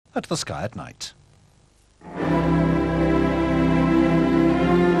at the sky at night.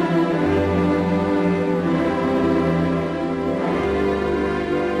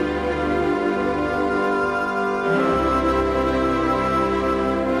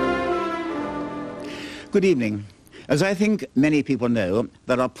 Good evening. As I think many people know,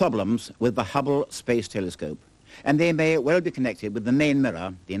 there are problems with the Hubble Space Telescope, and they may well be connected with the main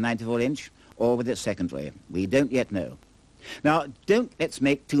mirror, the 94-inch, or with its secondary. We don't yet know. Now, let's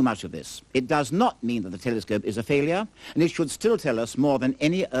make too much of this. It does not mean that the telescope is a failure, and it should still tell us more than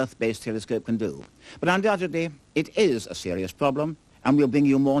any Earth-based telescope can do. But undoubtedly, it is a serious problem, and we'll bring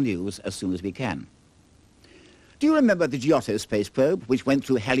you more news as soon as we can. Do you remember the Giotto space probe, which went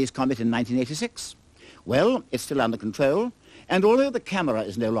through Halley's Comet in 1986? Well, it's still under control, and although the camera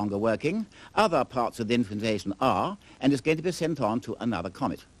is no longer working, other parts of the instrumentation are, and is going to be sent on to another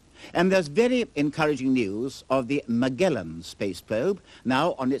comet. And there's very encouraging news of the Magellan space probe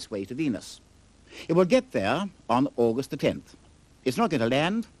now on its way to Venus. It will get there on August the 10th. It's not going to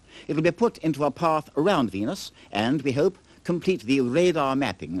land. It'll be put into a path around Venus and, we hope, complete the radar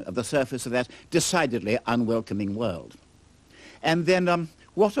mapping of the surface of that decidedly unwelcoming world. And then,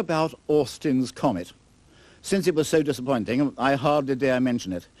 what about Austin's comet? Since it was so disappointing, I hardly dare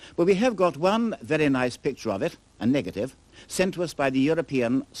mention it. But we have got one very nice picture of it, a negative, sent to us by the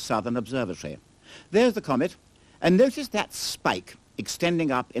European Southern Observatory. There's the comet, and notice that spike extending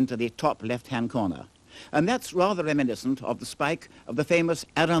up into the top left-hand corner. And that's rather reminiscent of the spike of the famous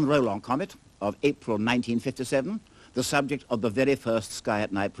Aaron-Roland comet of April 1957, the subject of the very first Sky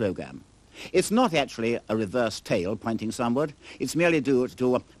at Night program. It's not actually a reverse tail pointing sunward. It's merely due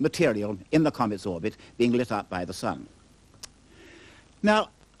to material in the comet's orbit being lit up by the sun. Now,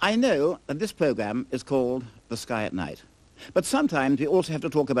 I know that this program is called The Sky at Night, but sometimes we also have to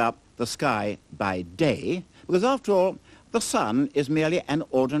talk about the sky by day, because after all, the sun is merely an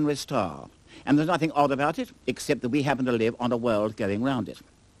ordinary star, and there's nothing odd about it except that we happen to live on a world going round it.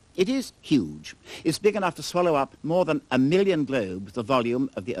 It is huge. It's big enough to swallow up more than 1 million globes the volume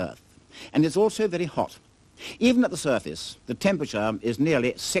of the Earth. And it's also very hot. Even at the surface, the temperature is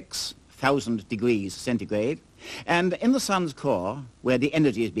nearly 6,000 degrees centigrade, and in the sun's core, where the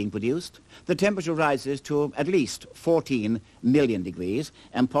energy is being produced, the temperature rises to at least 14 million degrees,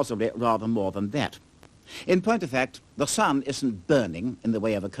 and possibly rather more than that. In point of fact, the sun isn't burning in the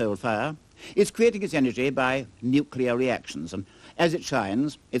way of a coal fire. It's creating its energy by nuclear reactions, and as it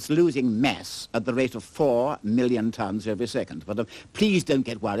shines, it's losing mass at the rate of 4 million tons every second. But please don't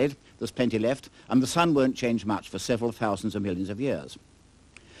get worried. There's plenty left, and the sun won't change much for several thousands of millions of years.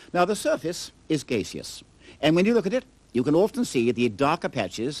 Now, the surface is gaseous, and when you look at it, you can often see the darker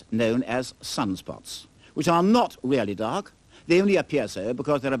patches known as sunspots, which are not really dark. They only appear so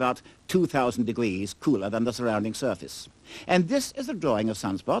because they're about 2,000 degrees cooler than the surrounding surface. And this is a drawing of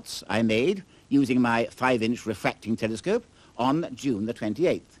sunspots I made using my 5-inch refracting telescope on June the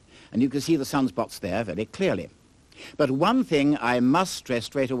 28th. And you can see the sunspots there very clearly. But one thing I must stress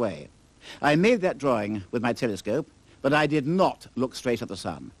straight away. I made that drawing with my telescope, but I did not look straight at the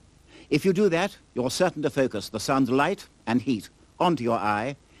sun. If you do that, you're certain to focus the sun's light and heat onto your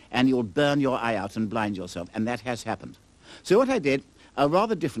eye, and you'll burn your eye out and blind yourself, and that has happened. So what I did, a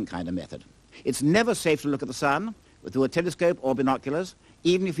rather different kind of method. It's never safe to look at the sun through a telescope or binoculars,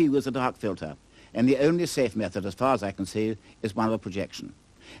 even if you use a dark filter. And the only safe method, as far as I can see, is one of a projection.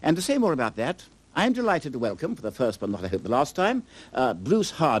 And to say more about that, I'm delighted to welcome, for the first but not, I hope, the last time,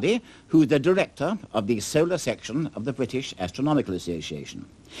 Bruce Hardie, who's the director of the Solar Section of the British Astronomical Association.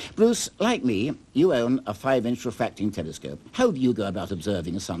 Bruce, like me, you own a 5-inch refracting telescope. How do you go about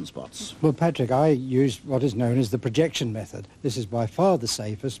observing sunspots? Well, Patrick, I use what is known as the projection method. This is by far the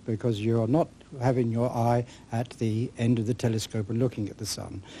safest because you're not having your eye at the end of the telescope and looking at the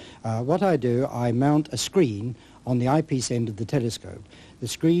sun. What I do, I mount a screen on the eyepiece end of the telescope. The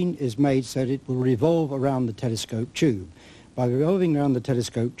screen is made so that it will revolve around the telescope tube. By revolving around the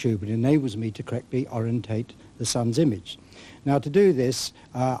telescope tube, it enables me to correctly orientate the sun's image. Now, to do this,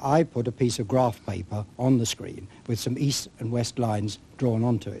 I put a piece of graph paper on the screen with some east and west lines drawn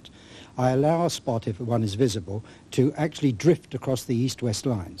onto it. I allow a spot, if one is visible, to actually drift across the east-west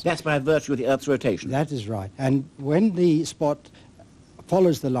lines. That's by virtue of the Earth's rotation. That is right. And when the spot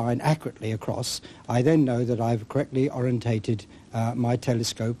follows the line accurately across, I then know that I've correctly orientated my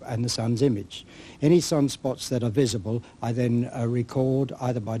telescope and the sun's image. Any sunspots that are visible, I then record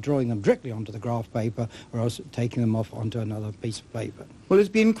either by drawing them directly onto the graph paper or else taking them off onto another piece of paper. Well, it's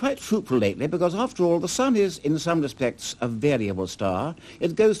been quite fruitful lately because, after all, the Sun is, in some respects, a variable star.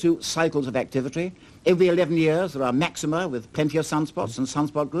 It goes through cycles of activity. Every 11 years there are maxima with plenty of sunspots and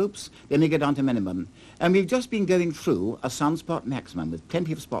sunspot groups. Then you get down to minimum. And we've just been going through a sunspot maximum with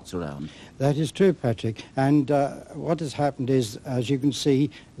plenty of spots around. That is true, Patrick. And what has happened is, as you can see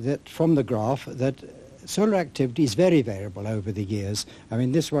that from the graph, that solar activity is very variable over the years. I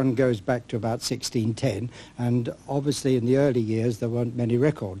mean, this one goes back to about 1610, and obviously in the early years there weren't many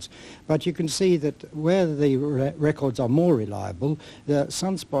records. But you can see that where the records are more reliable, the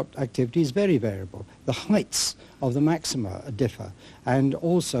sunspot activity is very variable. The heights of the maxima differ, and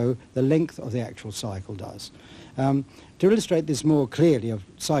also the length of the actual cycle does. To illustrate this more clearly of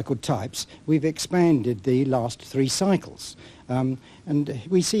cycle types, we've expanded the last 3 cycles. And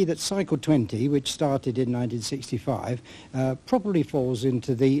we see that cycle 20, which started in 1965, probably falls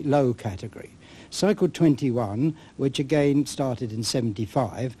into the low category. Cycle 21, which again started in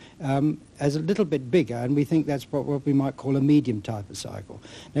 75, is a little bit bigger, and we think that's what we might call a medium type of cycle.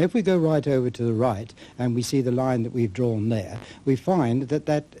 Now, if we go right over to the right and we see the line that we've drawn there, we find that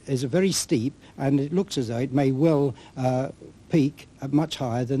that is a very steep, and it looks as though it may well peak much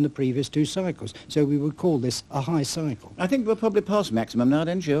higher than the previous 2 cycles. So we would call this a high cycle. I think we're probably past maximum now,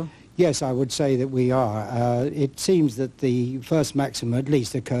 don't you? Yes, I would say that we are. It seems that the first maximum at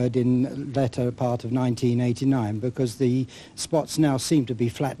least occurred in the latter part of 1989, because the spots now seem to be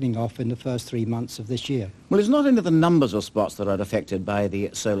flattening off in the first 3 months of this year. Well, it's not only the numbers of spots that are affected by the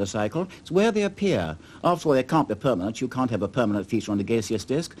solar cycle, it's where they appear. After all, they can't be permanent. You can't have a permanent feature on a gaseous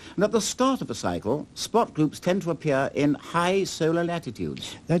disk. And at the start of the cycle, spot groups tend to appear in high solar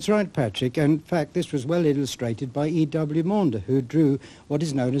latitudes. That's right, Patrick. In fact, this was well illustrated by E.W. Maunder, who drew what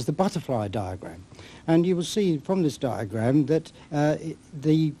is known as the butterfly diagram. And you will see from this diagram that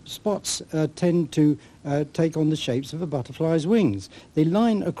the spots tend to take on the shapes of a butterfly's wings. The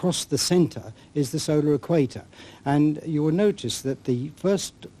line across the centre is the solar equator, and you will notice that the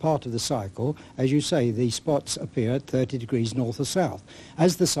first part of the cycle, as you say, the spots appear at 30 degrees north or south.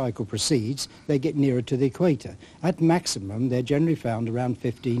 As the cycle proceeds, they get nearer to the equator. At maximum, they're generally found around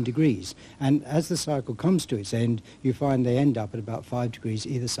 15 degrees, and as the cycle comes to its end, you find they end up at about 5 degrees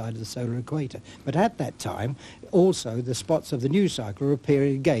either side of the solar equator. But at that time, also the spots of the new cycle are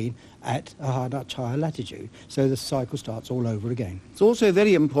appearing again at a much higher latitude, so the cycle starts all over again. It's also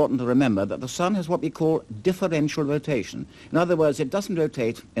very important to remember that the Sun has what we call differential rotation. In other words, it doesn't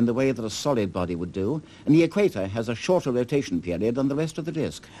rotate in the way that a solid body would do, and the equator has a shorter rotation period than the rest of the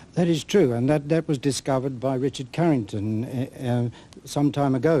disk. That is true, and that was discovered by Richard Carrington some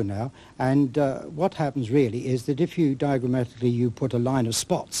time ago now. And what happens really is that if you diagrammatically you put a line of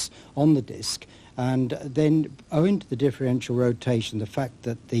spots on the disk, and then owing to the differential rotation, the fact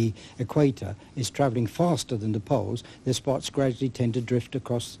that the equator is travelling faster than the poles, the spots gradually tend to drift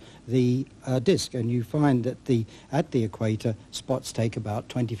across the disk, and you find that at the equator spots take about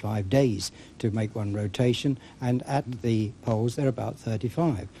 25 days to make one rotation, and at the poles they're about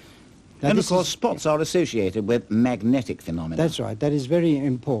 35. Now, and of course spots are associated with magnetic phenomena. That's right, that is very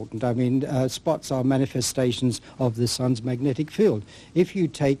important. I mean, spots are manifestations of the Sun's magnetic field. If you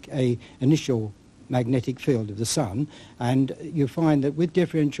take an initial magnetic field of the Sun, and you find that with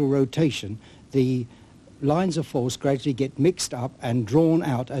differential rotation, the lines of force gradually get mixed up and drawn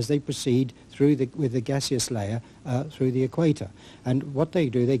out as they proceed through with the gaseous layer through the equator. And what they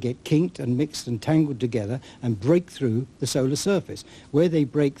do, they get kinked and mixed and tangled together and break through the solar surface. Where they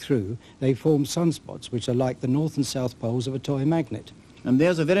break through, they form sunspots, which are like the north and south poles of a toy magnet. And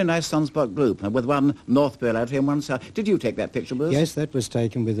there's a very nice sunspot group with one north pole out here and one south. Did you take that picture, Bruce? Yes, that was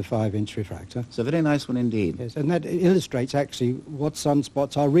taken with a 5-inch refractor. It's a very nice one indeed. Yes, and that illustrates actually what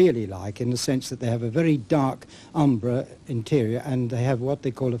sunspots are really like, in the sense that they have a very dark umbra interior, and they have what they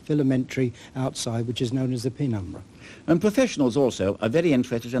call a filamentary outside, which is known as the penumbra. And professionals also are very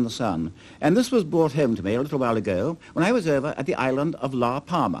interested in the Sun. And this was brought home to me a little while ago when I was over at the island of La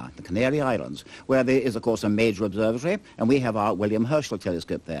Palma, the Canary Islands, where there is, of course, a major observatory, and we have our William Herschel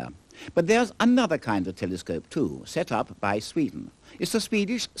telescope there. But there's another kind of telescope, too, set up by Sweden. It's the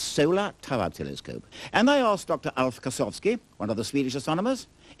Swedish Solar Tower Telescope. And I asked Dr Ulf Kussofsky, one of the Swedish astronomers,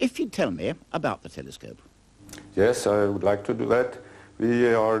 if he'd tell me about the telescope. Yes, I would like to do that.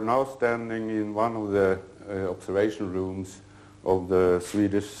 We are now standing in one of the observation rooms of the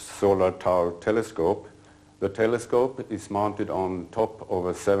Swedish Solar Tower Telescope. The telescope is mounted on top of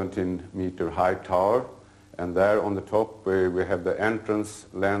a 17-meter high tower, and there on the top we have the entrance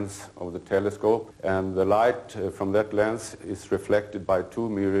lens of the telescope, and the light from that lens is reflected by 2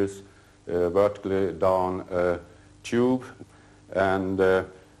 mirrors vertically down a tube. And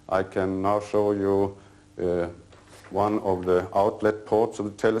I can now show you one of the outlet ports of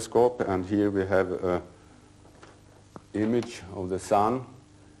the telescope, and here we have an image of the sun.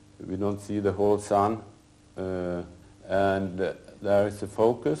 We don't see the whole sun, and there is a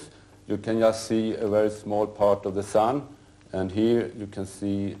focus. You can just see a very small part of the sun, and here you can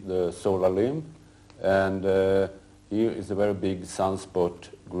see the solar limb, and here is a very big sunspot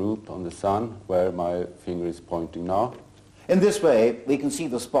group on the sun where my finger is pointing now. In this way, we can see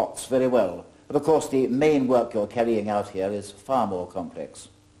the spots very well. But of course, the main work you're carrying out here is far more complex.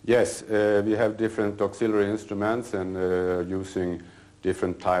 Yes, we have different auxiliary instruments and using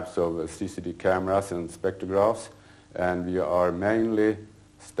different types of CCD cameras and spectrographs, and we are mainly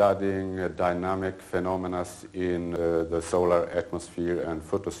studying dynamic phenomena in the solar atmosphere and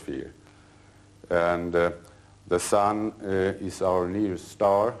photosphere. And the sun is our nearest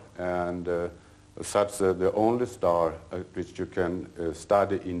star, and such the only star which you can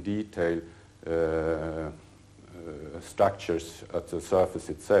study in detail structures at the surface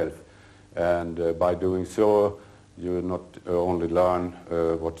itself. And by doing so, you not only learn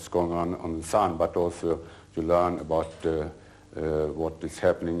what's going on the sun, but also you learn about what is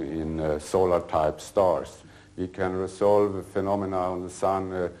happening in solar-type stars. We can resolve phenomena on the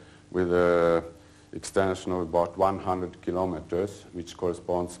sun with an extension of about 100 kilometers, which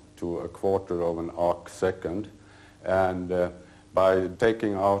corresponds to a quarter of an arc second. And by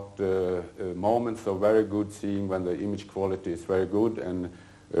taking out moments of very good seeing when the image quality is very good, and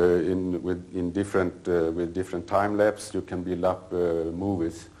with different time lapse, you can build up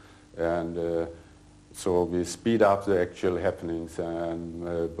movies, and so we speed up the actual happenings,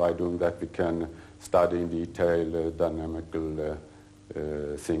 and by doing that we can study in detail dynamical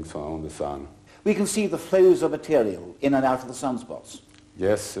things on the sun. We can see the flows of material in and out of the sunspots.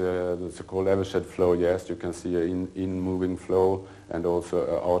 Yes, the so-called Evershed flow, yes, you can see an in-moving flow and also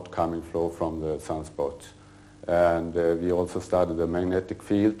an outcoming flow from the sunspots. And we also study the magnetic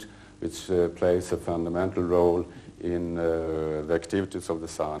field, which plays a fundamental role in the activities of the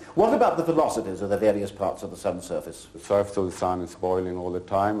sun. What about the velocities of the various parts of the sun's surface? The surface of the sun is boiling all the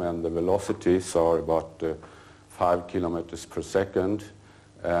time, and the velocities are about 5 kilometers per second,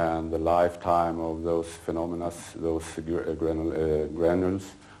 and the lifetime of those phenomena, those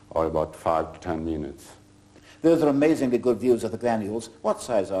granules, are about 5 to 10 minutes. Those are amazingly good views of the granules. What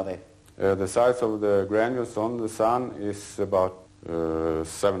size are they? The size of the granules on the sun is about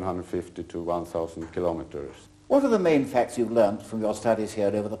 750 to 1,000 kilometers. What are the main facts you've learned from your studies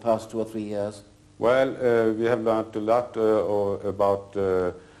here over the past 2 or 3 years? Well, we have learned a lot about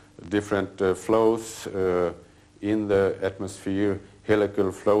different flows in the atmosphere,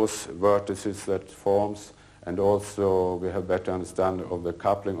 helical flows, vortices that forms, and also we have better understanding of the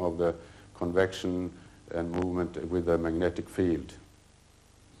coupling of the convection and movement with the magnetic field.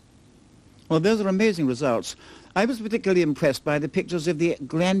 Well, those are amazing results. I was particularly impressed by the pictures of the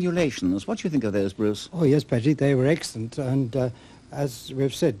granulations. What do you think of those, Bruce? Oh, yes, Patrick, they were excellent. And as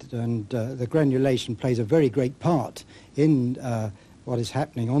we've said, the granulation plays a very great part in what is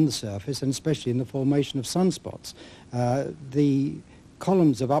happening on the surface, and especially in the formation of sunspots. The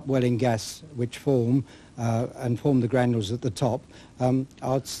columns of upwelling gas which form and form the granules at the top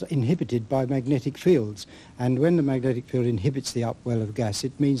are inhibited by magnetic fields, and when the magnetic field inhibits the upwell of gas,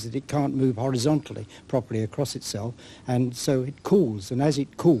 it means that it can't move horizontally properly across itself, and so it cools, and as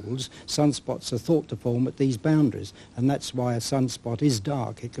it cools, sunspots are thought to form at these boundaries, and that's why a sunspot is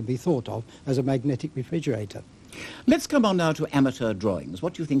dark. It can be thought of as a magnetic refrigerator. Let's come on now to amateur drawings.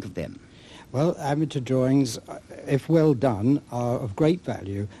 What do you think of them? Well, amateur drawings, if well done, are of great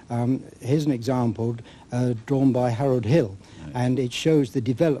value. Here's an example drawn by Harold Hill, and it shows the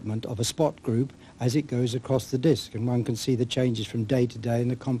development of a spot group as it goes across the disk, and one can see the changes from day to day and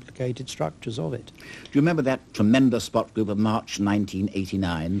the complicated structures of it. Do you remember that tremendous spot group of March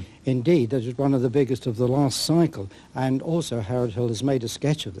 1989? Indeed, that was one of the biggest of the last cycle, and also Harold Hill has made a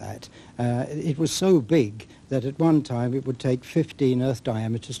sketch of that. It was so big that at one time it would take 15 Earth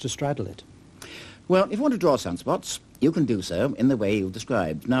diameters to straddle it. Well, if you want to draw sunspots, you can do so in the way you've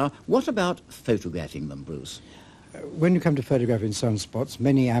described. Now, what about photographing them, Bruce? When you come to photographing sunspots,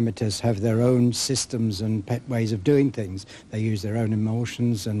 many amateurs have their own systems and pet ways of doing things. They use their own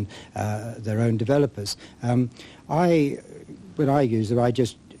emulsions and their own developers. When I use them, I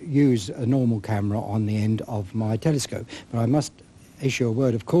just use a normal camera on the end of my telescope. But I must issue a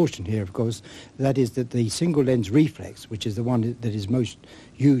word of caution here, of course. That is that the single lens reflex, which is the one that is most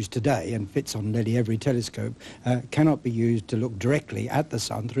used today and fits on nearly every telescope, cannot be used to look directly at the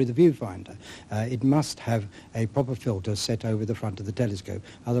sun through the viewfinder. It must have a proper filter set over the front of the telescope.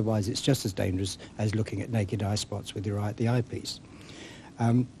 Otherwise it's just as dangerous as looking at naked eye spots with your eye at the eyepiece.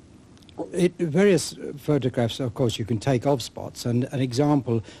 Various photographs, of course, you can take of spots, and an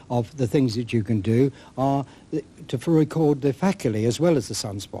example of the things that you can do are to record the faculae as well as the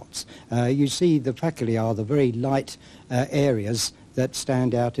sunspots. You see the faculae are the very light areas that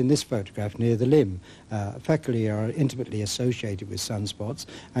stand out in this photograph near the limb. Faculae are intimately associated with sunspots,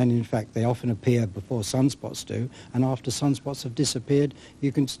 and in fact they often appear before sunspots do, and after sunspots have disappeared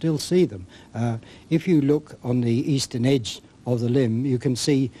you can still see them. If you look on the eastern edge of the limb, you can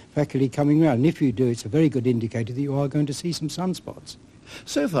see faculae coming round, and if you do, it's a very good indicator that you are going to see some sunspots.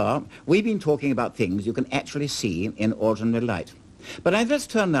 So far, we've been talking about things you can actually see in ordinary light. But let's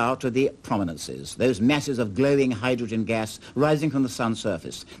turn now to the prominences, those masses of glowing hydrogen gas rising from the sun's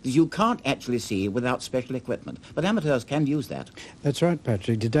surface that you can't actually see without special equipment. But amateurs can use that. That's right,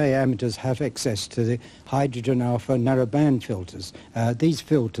 Patrick. Today amateurs have access to the hydrogen alpha narrowband filters. These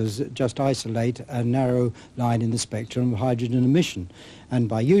filters just isolate a narrow line in the spectrum of hydrogen emission, and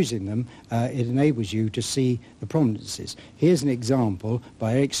by using them it enables you to see the prominences. Here's an example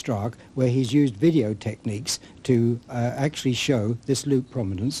by Eric Strach where he's used video techniques to actually show this loop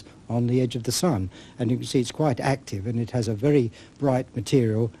prominence on the edge of the sun, and you can see it's quite active and it has a very bright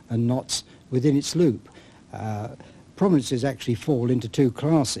material and knots within its loop. Prominences actually fall into two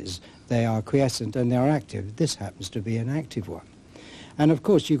classes. They are quiescent and they are active. This happens to be an active one. And of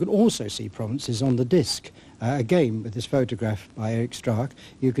course you can also see prominences on the disk. Again, with this photograph by Eric Strach,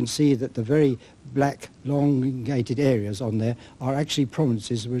 you can see that the very black, elongated areas on there are actually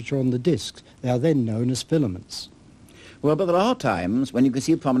prominences which are on the disks. They are then known as filaments. Well, but there are times when you can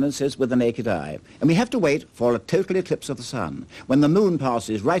see prominences with the naked eye, and we have to wait for a total eclipse of the sun, when the moon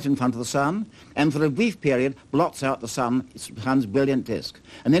passes right in front of the sun, and for a brief period blots out the sun's brilliant disk.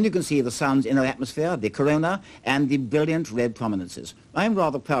 And then you can see the sun's inner atmosphere, the corona, and the brilliant red prominences. I'm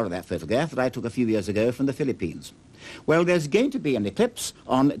rather proud of that photograph that I took a few years ago from the Philippines. Well, there's going to be an eclipse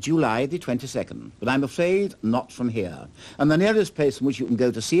on July the 22nd, but I'm afraid not from here. And the nearest place from which you can go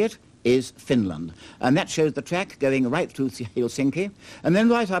to see it is Finland, and that shows the track going right through Helsinki and then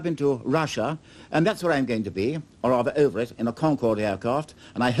right up into Russia, and that's where I'm going to be, or rather over it, in a Concorde aircraft,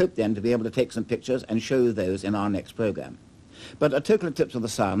 and I hope then to be able to take some pictures and show those in our next program. But a total eclipse of the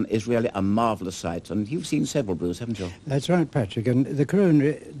sun is really a marvellous sight, and you've seen several, Bruce, haven't you? That's right, Patrick, and the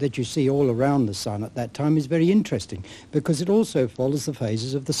corona that you see all around the sun at that time is very interesting because it also follows the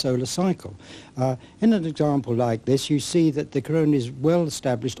phases of the solar cycle. In an example like this, you see that the corona is well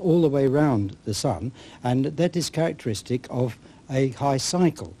established all the way around the sun, and that is characteristic of a high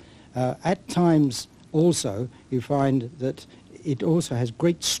cycle. At times also you find that it also has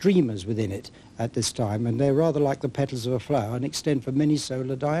great streamers within it at this time, and they're rather like the petals of a flower and extend for many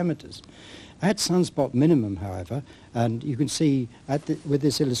solar diameters. At sunspot minimum, however, and you can see with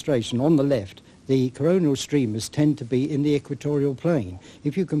this illustration on the left, the coronal streamers tend to be in the equatorial plane.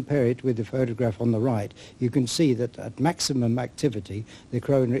 If you compare it with the photograph on the right, you can see that at maximum activity, the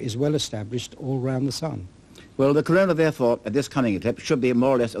corona is well established all around the sun. Well, the corona, therefore, at this coming eclipse should be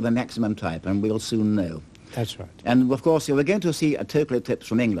more or less of the maximum type, and we'll soon know. That's right. And of course, if we're going to see a total eclipse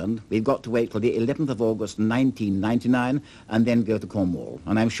from England, we've got to wait till the 11th of August 1999 and then go to Cornwall.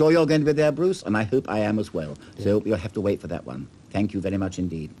 And I'm sure you're going to be there, Bruce, and I hope I am as well. Yeah. So you'll have to wait for that one. Thank you very much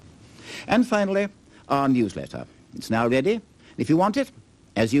indeed. And finally, our newsletter. It's now ready. If you want it,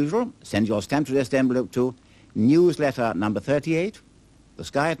 as usual, send your stamped addressed envelope to newsletter number 38, The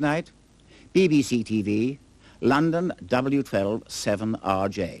Sky at Night, BBC TV, London W12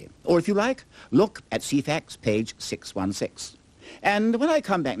 7RJ. Or if you like, look at CFAX page 616. And when I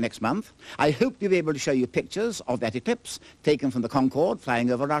come back next month, I hope to be able to show you pictures of that eclipse taken from the Concorde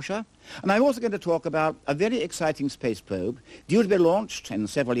flying over Russia. And I'm also going to talk about a very exciting space probe due to be launched in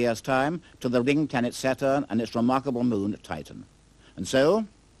several years' time to the ring planet Saturn and its remarkable moon Titan. And so,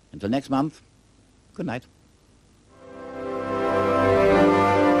 until next month, good night.